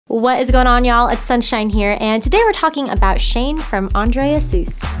What is going on, y'all? It's Sunshine here, and today we're talking about Shane from André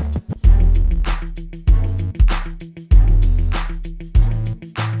Assous.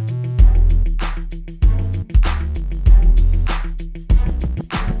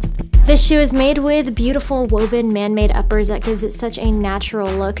 This shoe is made with beautiful woven man-made uppers that gives it such a natural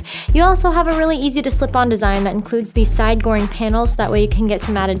look. You also have a really easy to slip on design that includes these side goring panels, so that way you can get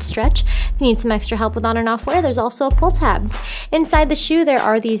some added stretch. If you need some extra help with on and off wear, there's also a pull tab. Inside the shoe there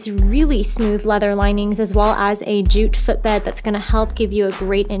are these really smooth leather linings as well as a jute footbed that's going to help give you a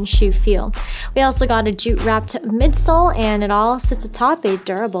great in-shoe feel. We also got a jute wrapped midsole, and it all sits atop a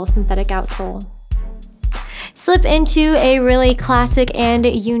durable synthetic outsole. Slip into a really classic and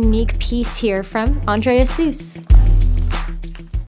unique piece here from André Assous.